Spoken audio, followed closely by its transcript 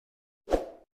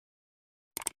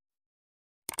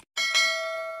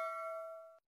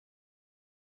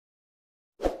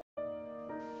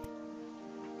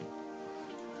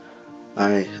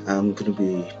I'm going to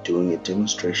be doing a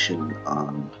demonstration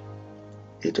on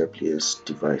AWS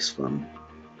Device Farm.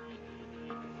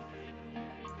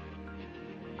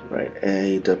 Right,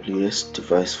 AWS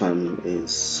Device Farm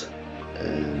is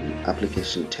an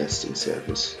application testing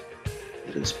service.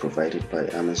 It is provided by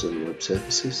Amazon Web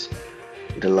Services.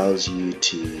 It allows you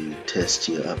to test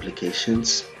your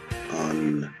applications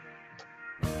on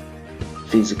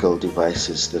physical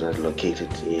devices that are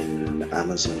located in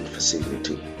Amazon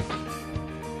facility.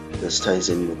 This ties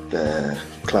in with the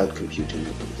cloud computing.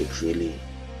 It really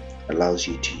allows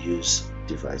you to use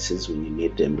devices when you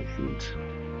need them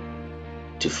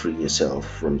and to free yourself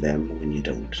from them when you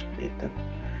don't need them.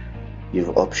 You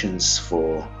have options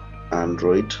for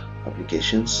Android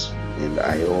applications and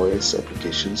iOS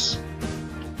applications,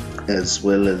 as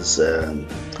well as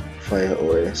Fire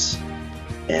OS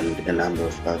and a number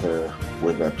of other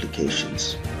web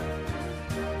applications.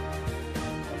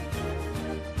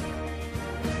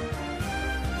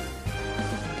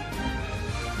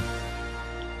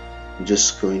 I'm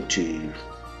just going to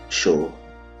show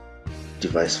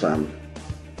Device Farm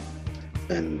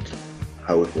and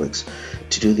how it works.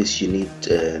 To do this, you need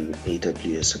an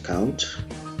AWS account.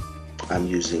 I'm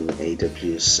using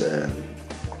AWS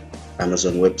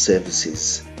Amazon Web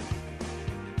Services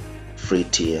free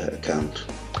tier account.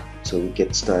 So we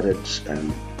get started.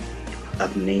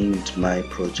 I've named my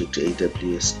project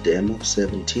AWS Demo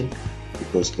 17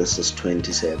 because this is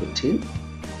 2017.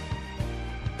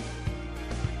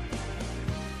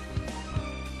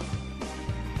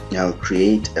 Now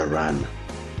create a run.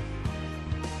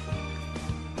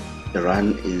 A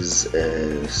run is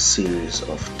a series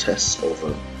of tests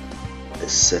over a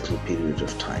certain period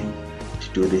of time. To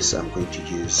do this, I'm going to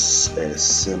use a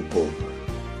simple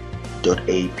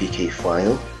 .apk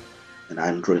file, an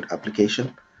Android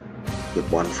application, with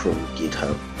one from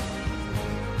GitHub.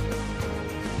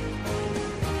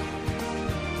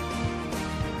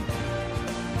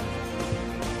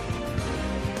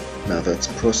 Now that's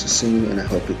processing, and I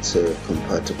hope it's a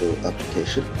compatible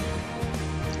application.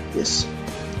 Yes,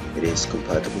 it is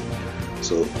compatible.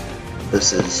 So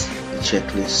this is a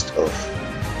checklist of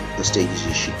the stages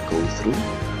you should go through.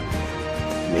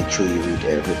 Make sure you read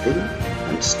everything,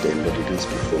 understand what it is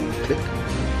before you click.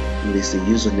 And there's the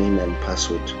username and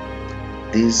password.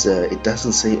 These it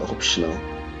doesn't say optional,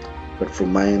 but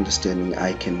from my understanding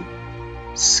I can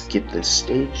skip this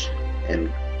stage and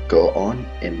go on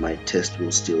and my test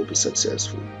will still be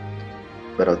successful.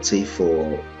 But I'd say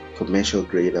for commercial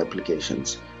grade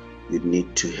applications, you'd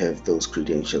need to have those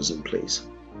credentials in place.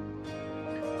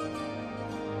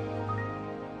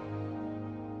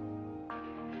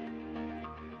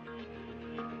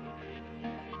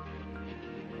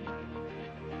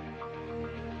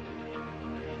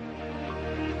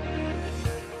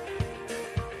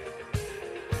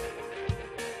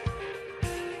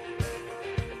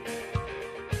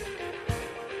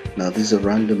 Now these are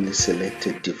randomly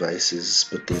selected devices,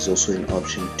 but there's also an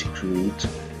option to create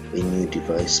a new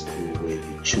device pool where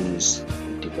you choose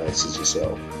the devices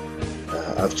yourself.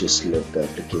 I've just let the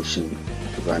application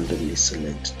randomly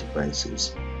select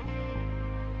devices.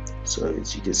 So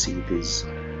as you can see, there's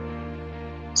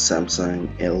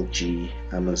Samsung, LG,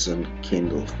 Amazon,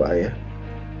 Kindle, Fire.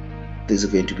 These are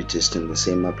going to be testing the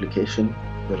same application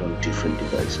but on different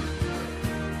devices.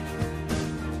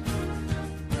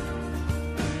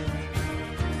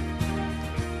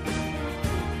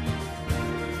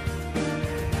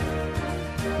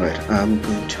 Right, I'm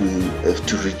going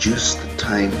to reduce the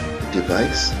time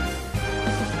device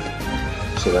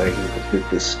so that I can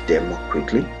complete this demo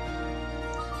quickly.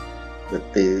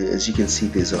 But as you can see,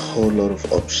 there's a whole lot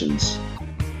of options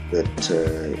that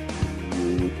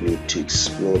you need to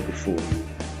explore before you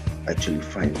actually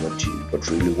find what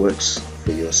really works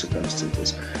for your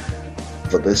circumstances.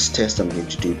 For this test, I'm going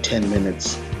to do 10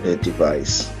 minutes per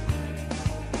device.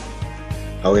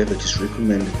 However, it is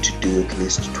recommended to do at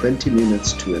least 20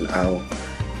 minutes to an hour,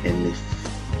 and if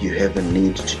you have a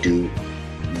need to do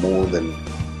more than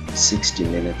 60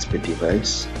 minutes per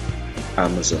device,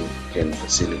 Amazon can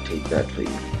facilitate that for you.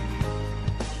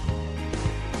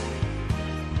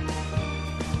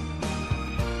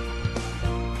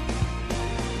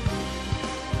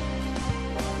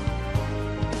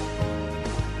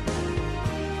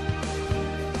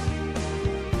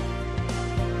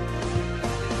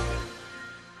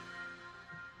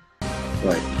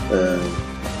 Right,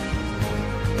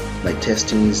 my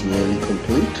testing is nearly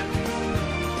complete.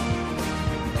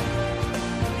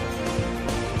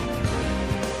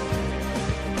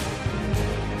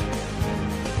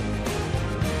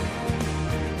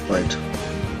 Right,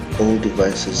 all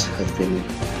devices have been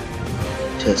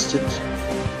tested.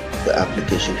 The application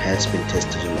application has been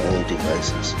tested on all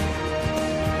devices.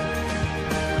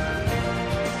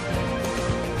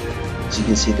 As you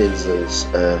can see, there's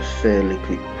a fairly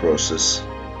quick process.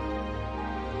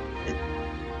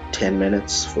 10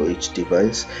 minutes for each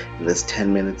device, and this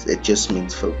 10 minutes, it just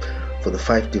means for the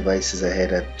 5 devices I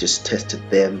had, I just tested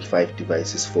them 5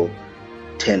 devices for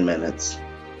 10 minutes.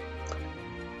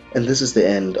 And this is the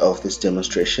end of this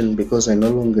demonstration. Because I no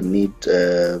longer need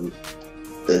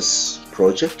this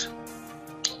project,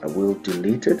 I will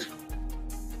delete it.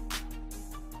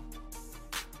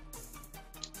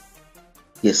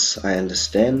 Yes, I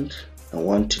understand. I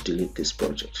want to delete this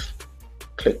project.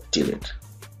 Click delete.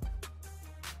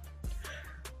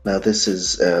 Now this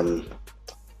is a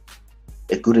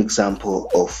good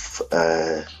example of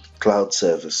a cloud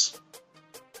service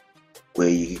where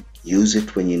you use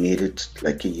it when you need it,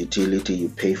 like a utility. You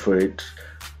pay for it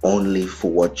only for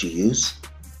what you use,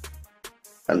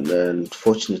 and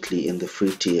unfortunately in the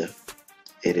free tier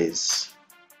it is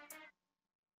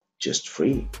just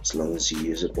free as long as you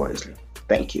use it wisely.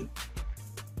 Thank you.